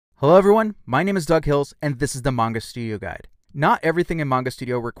Hello everyone, my name is Doug Hills and this is the Manga Studio Guide. Not everything in Manga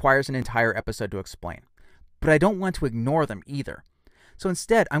Studio requires an entire episode to explain, but I don't want to ignore them either. So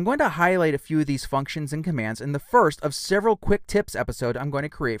instead, I'm going to highlight a few of these functions and commands in the first of several quick tips episodes I'm going to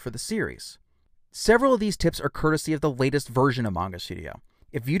create for the series. Several of these tips are courtesy of the latest version of Manga Studio.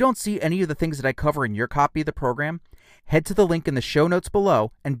 If you don't see any of the things that I cover in your copy of the program, head to the link in the show notes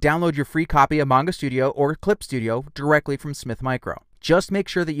below and download your free copy of Manga Studio or Clip Studio directly from Smith Micro. Just make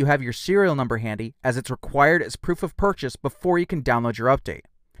sure that you have your serial number handy, as it's required as proof of purchase before you can download your update.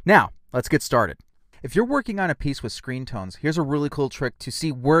 Now, let's get started. If you're working on a piece with screen tones, here's a really cool trick to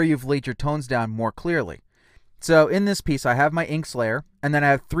see where you've laid your tones down more clearly. So in this piece, I have my inks layer, and then I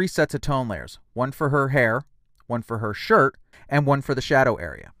have 3 sets of tone layers. One for her hair, one for her shirt, and one for the shadow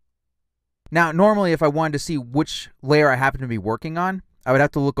area. Now, normally if I wanted to see which layer I happen to be working on, I would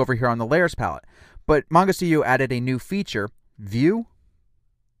have to look over here on the layers palette. But Manga Studio added a new feature, View,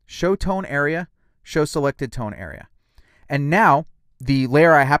 Show Tone Area, Show Selected Tone Area. And now, the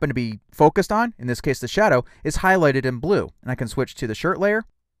layer I happen to be focused on, in this case the shadow, is highlighted in blue. And I can switch to the shirt layer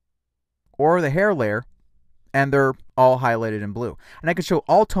or the hair layer, and they're all highlighted in blue. And I can show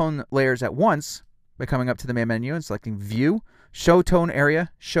all tone layers at once by coming up to the main menu and selecting View, Show Tone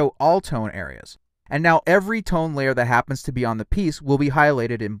Area, Show All Tone Areas. And now every tone layer that happens to be on the piece will be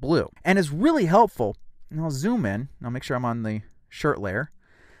highlighted in blue. And is really helpful, and I'll zoom in, and I'll make sure I'm on the shirt layer,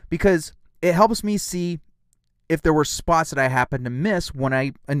 because it helps me see if there were spots that I happened to miss when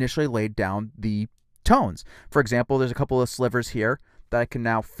I initially laid down the tones. For example, there's a couple of slivers here that I can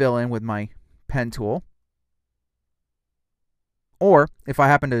now fill in with my pen tool. Or if I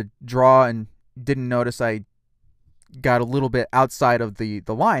happen to draw and didn't notice I got a little bit outside of the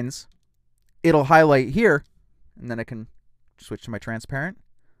lines, it'll highlight here, and then I can switch to my transparent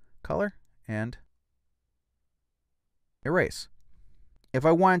color and erase. If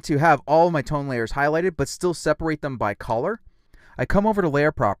I wanted to have all of my tone layers highlighted but still separate them by color, I come over to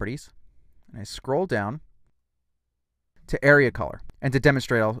Layer Properties and I scroll down to Area Color. And to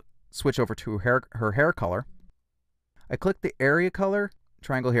demonstrate, I'll switch over to her hair color. I click the Area Color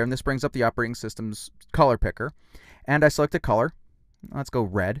triangle here, and this brings up the operating system's color picker. And I select a color. Let's go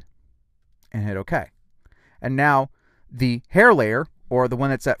red and hit OK. And now the hair layer, or the one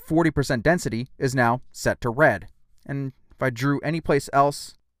that's at 40% density, is now set to red. And if I drew any place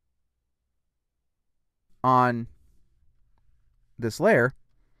else on this layer,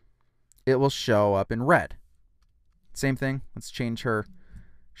 it will show up in red. Same thing. Let's change her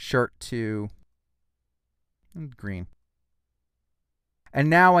shirt to green.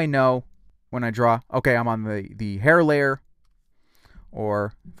 And now I know when I draw, okay, I'm on the hair layer,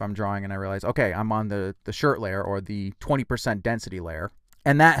 or if I'm drawing and I realize, okay, I'm on the shirt layer or the 20% density layer.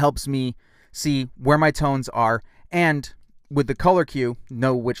 And that helps me see where my tones are, and with the color cue,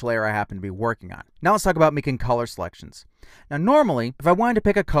 know which layer I happen to be working on. Now let's talk about making color selections. Now normally, if I wanted to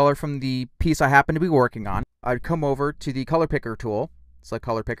pick a color from the piece I happen to be working on, I'd come over to the color picker tool, select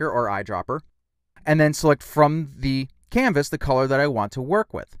color picker or eyedropper, and then select from the canvas the color that I want to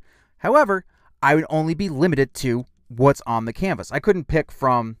work with. However, I would only be limited to what's on the canvas. I couldn't pick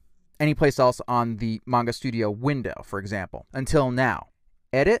from any place else on the Manga Studio window, for example, until now.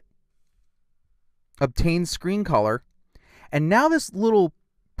 Edit, obtain screen color, and now this little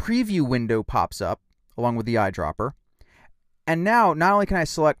preview window pops up along with the eyedropper. And now not only can I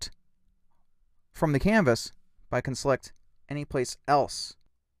select from the canvas, but I can select any place else,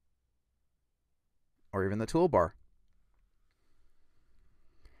 or even the toolbar.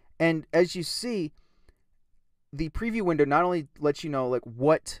 And as you see, the preview window not only lets you know like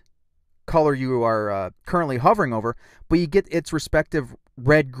what color you are currently hovering over, but you get its respective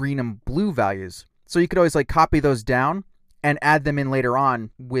red, green, and blue values. So you could always like copy those down and add them in later on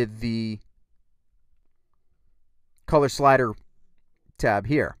with the color slider tab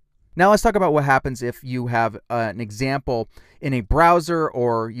here. Now let's talk about what happens if you have an example in a browser,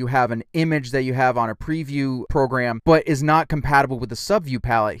 or you have an image that you have on a preview program but is not compatible with the subview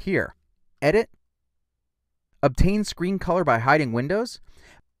palette here. Edit, obtain screen color by hiding windows,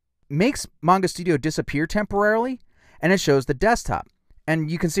 makes Manga Studio disappear temporarily, and it shows the desktop.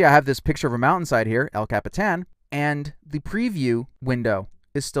 And you can see I have this picture of a mountainside here, El Capitan, and the preview window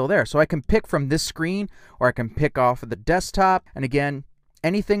is still there. So I can pick from this screen, or I can pick off of the desktop. And again,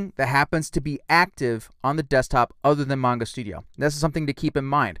 anything that happens to be active on the desktop other than Manga Studio. This is something to keep in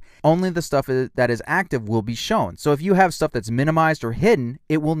mind. Only the stuff that is active will be shown. So if you have stuff that's minimized or hidden,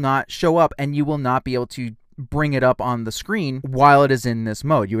 it will not show up, and you will not be able to bring it up on the screen while it is in this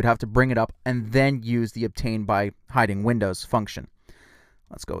mode. You would have to bring it up and then use the obtain by hiding windows function.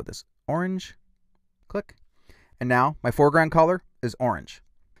 Let's go with this orange. Click. And now my foreground color is orange.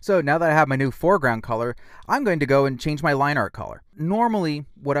 So now that I have my new foreground color, I'm going to go and change my line art color. Normally,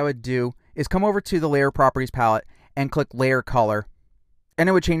 what I would do is come over to the Layer Properties palette and click Layer Color, and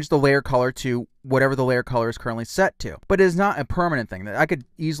it would change the layer color to whatever the layer color is currently set to. But it is not a permanent thing. I could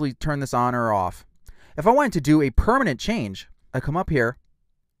easily turn this on or off. If I wanted to do a permanent change, I come up here,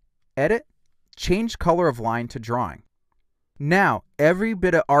 Edit, Change Color of Line to Drawing. Now, every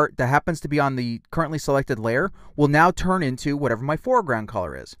bit of art that happens to be on the currently selected layer will now turn into whatever my foreground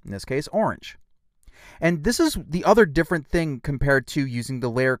color is, in this case, orange. And this is the other different thing compared to using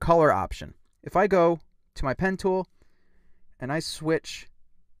the layer color option. If I go to my pen tool and I switch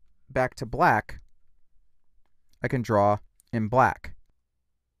back to black, I can draw in black.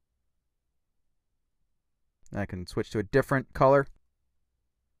 I can switch to a different color,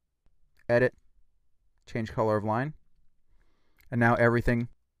 edit, change color of line, and now everything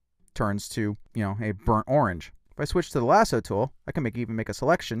turns to, a burnt orange. If I switch to the lasso tool, I can even make a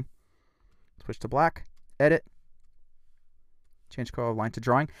selection, switch to black, edit, change color of line to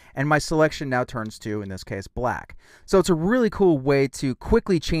drawing, and my selection now turns to, in this case, black. So it's a really cool way to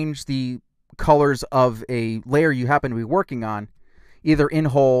quickly change the colors of a layer you happen to be working on, either in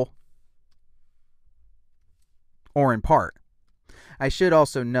whole or in part. I should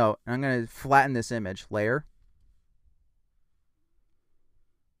also note, I'm going to flatten this image, layer,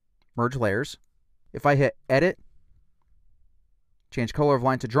 merge layers. If I hit edit, change color of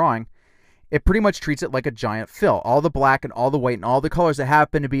line to drawing, it pretty much treats it like a giant fill. All the black and all the white and all the colors that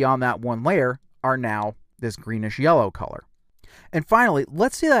happen to be on that one layer are now this greenish yellow color. And finally,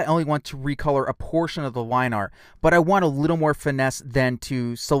 let's say that I only want to recolor a portion of the line art, but I want a little more finesse than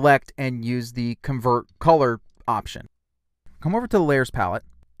to select and use the convert color option. Come over to the layers palette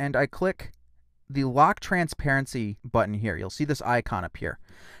and I click the lock transparency button here. You'll see this icon up here.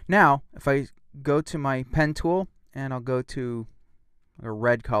 Now, if I go to my pen tool and I'll go to a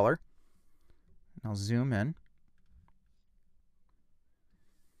red color, I'll zoom in,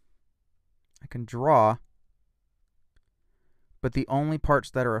 I can draw, but the only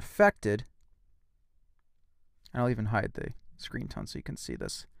parts that are affected, and I'll even hide the screen tone so you can see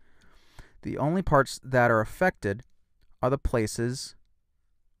this. The only parts that are affected are the places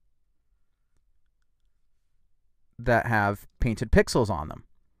that have painted pixels on them.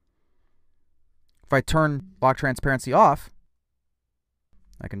 If I turn lock transparency off,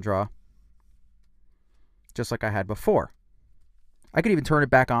 I can draw just like I had before. I could even turn it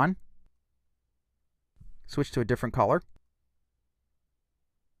back on, switch to a different color,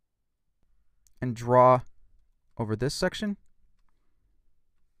 and draw over this section,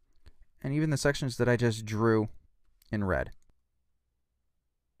 and even the sections that I just drew in red.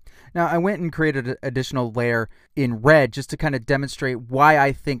 Now, I went and created an additional layer in red just to kind of demonstrate why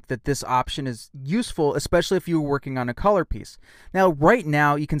I think that this option is useful, especially if you're working on a color piece. Now, right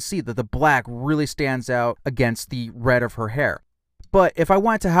now, you can see that the black really stands out against the red of her hair. But if I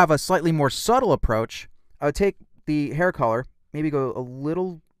wanted to have a slightly more subtle approach, I would take the hair color, maybe go a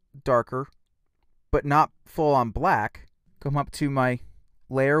little darker, but not full on black, come up to my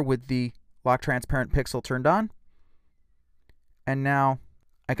layer with the lock transparent pixel turned on, and now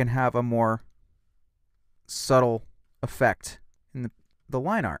I can have a more subtle effect in the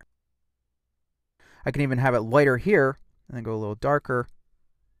line art. I can even have it lighter here and then go a little darker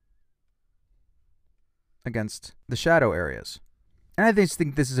against the shadow areas. And I just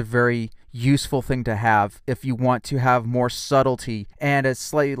think this is a very useful thing to have if you want to have more subtlety and a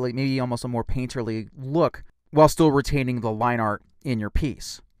slightly, maybe almost a more painterly look while still retaining the line art in your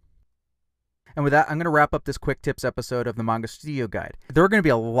piece. And with that, I'm going to wrap up this quick tips episode of the Manga Studio Guide. There are going to be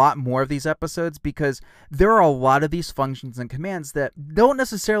a lot more of these episodes because there are a lot of these functions and commands that don't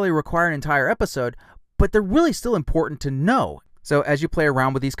necessarily require an entire episode, but they're really still important to know. So as you play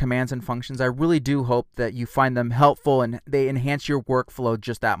around with these commands and functions, I really do hope that you find them helpful and they enhance your workflow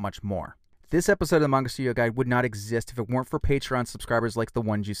just that much more. This episode of the Manga Studio Guide would not exist if it weren't for Patreon subscribers like the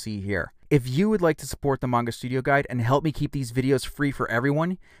ones you see here. If you would like to support the Manga Studio Guide and help me keep these videos free for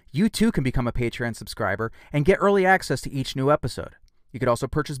everyone, you too can become a Patreon subscriber and get early access to each new episode. You could also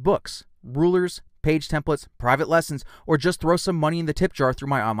purchase books, rulers, page templates, private lessons, or just throw some money in the tip jar through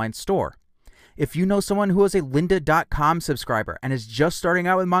my online store. If you know someone who is a lynda.com subscriber and is just starting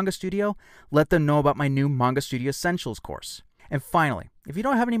out with Manga Studio, let them know about my new Manga Studio Essentials course. And finally, if you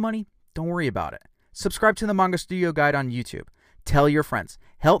don't have any money, don't worry about it. Subscribe to the Manga Studio Guide on YouTube. Tell your friends.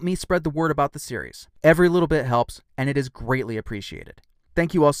 Help me spread the word about the series. Every little bit helps, and it is greatly appreciated.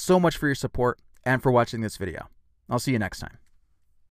 Thank you all so much for your support and for watching this video. I'll see you next time.